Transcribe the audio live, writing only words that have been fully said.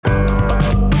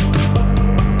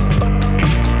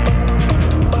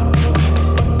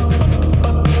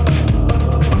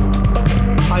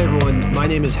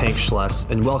is Hank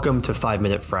Schless, and welcome to 5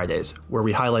 Minute Fridays, where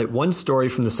we highlight one story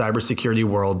from the cybersecurity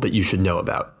world that you should know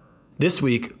about. This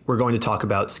week, we're going to talk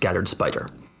about Scattered Spider.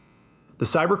 The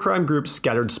cybercrime group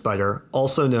Scattered Spider,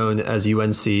 also known as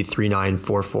UNC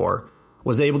 3944,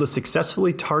 was able to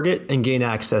successfully target and gain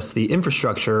access to the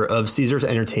infrastructure of Caesars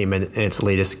Entertainment in its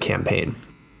latest campaign.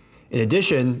 In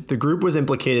addition, the group was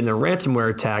implicated in a ransomware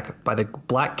attack by the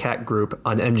Black Cat Group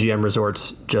on MGM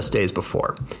resorts just days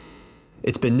before.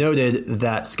 It's been noted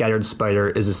that Scattered Spider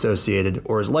is associated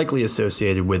or is likely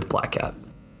associated with Black Cat.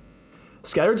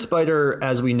 Scattered Spider,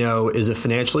 as we know, is a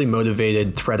financially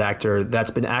motivated threat actor that's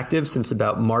been active since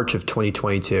about March of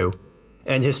 2022.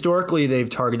 And historically, they've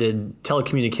targeted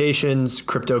telecommunications,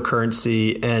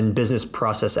 cryptocurrency, and business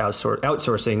process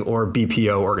outsourcing or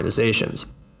BPO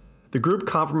organizations. The group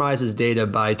compromises data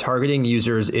by targeting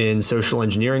users in social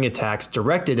engineering attacks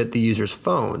directed at the user's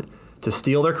phone to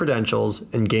steal their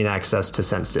credentials and gain access to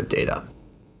sensitive data.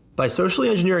 By socially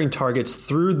engineering targets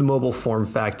through the mobile form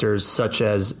factors such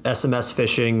as SMS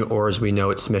phishing, or as we know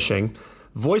it, smishing,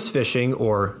 voice phishing,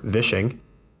 or vishing,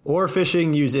 or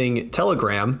phishing using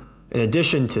Telegram, in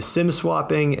addition to SIM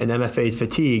swapping and MFA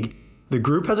fatigue, the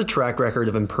group has a track record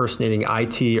of impersonating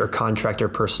IT or contractor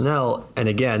personnel and,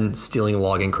 again, stealing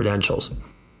login credentials.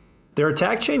 Their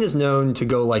attack chain is known to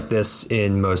go like this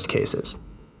in most cases.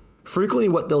 Frequently,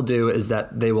 what they'll do is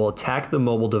that they will attack the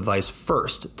mobile device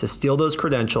first to steal those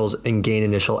credentials and gain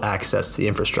initial access to the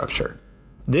infrastructure.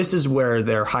 This is where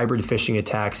their hybrid phishing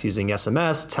attacks using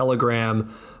SMS,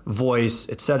 Telegram, voice,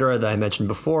 etc. that I mentioned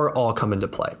before all come into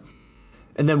play.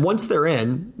 And then once they're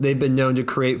in, they've been known to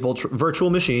create virtual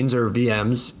machines or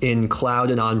VMs in cloud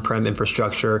and on-prem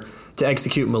infrastructure to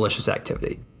execute malicious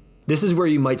activity. This is where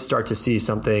you might start to see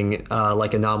something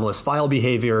like anomalous file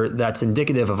behavior that's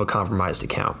indicative of a compromised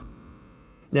account.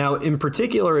 Now, in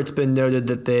particular, it's been noted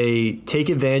that they take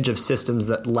advantage of systems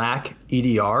that lack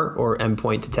EDR or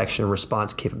endpoint detection and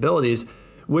response capabilities,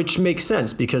 which makes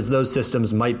sense because those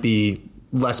systems might be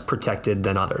less protected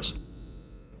than others.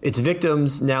 Its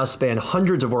victims now span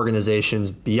hundreds of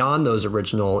organizations beyond those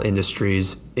original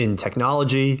industries in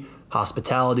technology,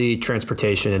 hospitality,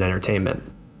 transportation, and entertainment.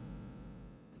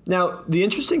 Now, the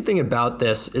interesting thing about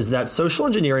this is that social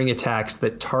engineering attacks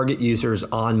that target users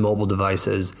on mobile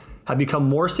devices have become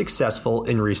more successful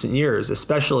in recent years,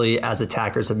 especially as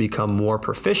attackers have become more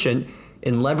proficient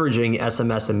in leveraging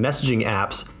SMS and messaging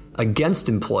apps against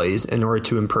employees in order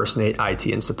to impersonate IT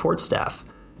and support staff.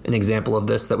 An example of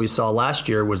this that we saw last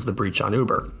year was the breach on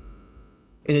Uber.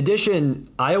 In addition,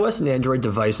 iOS and Android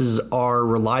devices are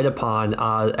relied upon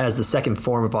as the second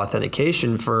form of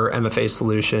authentication for MFA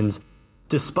solutions,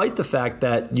 despite the fact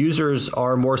that users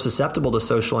are more susceptible to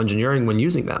social engineering when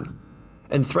using them.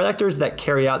 And threat actors that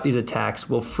carry out these attacks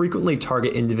will frequently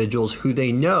target individuals who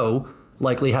they know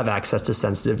likely have access to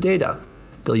sensitive data.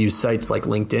 They'll use sites like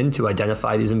LinkedIn to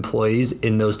identify these employees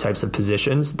in those types of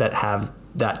positions that have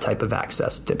that type of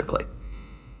access typically.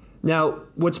 Now,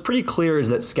 what's pretty clear is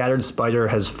that Scattered Spider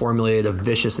has formulated a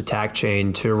vicious attack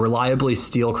chain to reliably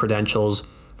steal credentials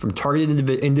from targeted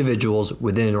individuals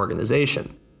within an organization.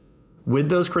 With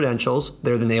those credentials,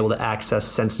 they're then able to access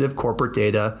sensitive corporate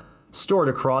data stored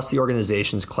across the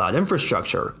organization's cloud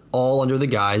infrastructure, all under the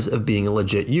guise of being a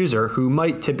legit user who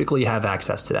might typically have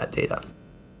access to that data.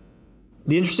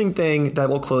 The interesting thing that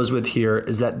we'll close with here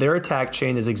is that their attack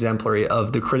chain is exemplary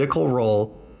of the critical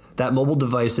role that mobile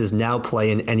devices now play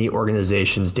in any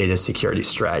organization's data security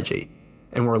strategy.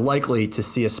 And we're likely to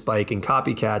see a spike in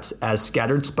copycats as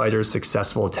Scattered Spider's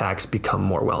successful attacks become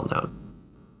more well known.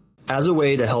 As a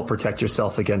way to help protect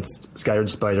yourself against Scattered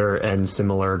Spider and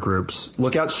similar groups,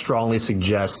 Lookout strongly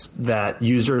suggests that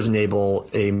users enable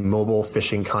a mobile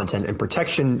phishing content and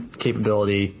protection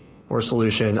capability or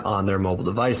solution on their mobile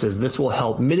devices. This will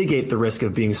help mitigate the risk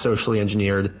of being socially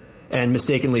engineered and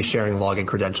mistakenly sharing login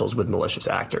credentials with malicious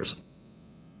actors.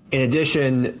 In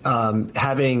addition,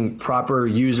 having proper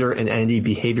user and entity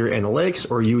behavior analytics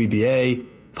or UEBA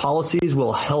policies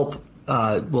will help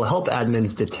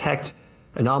admins detect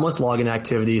anomalous login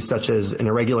activities such as an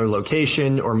irregular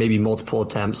location or maybe multiple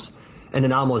attempts, and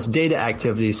anomalous data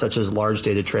activities such as large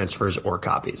data transfers or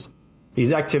copies.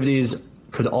 These activities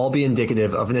could all be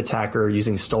indicative of an attacker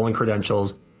using stolen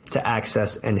credentials to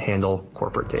access and handle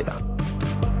corporate data.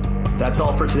 That's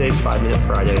all for today's 5 Minute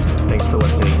Fridays. Thanks for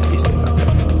listening. Be safe out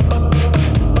there.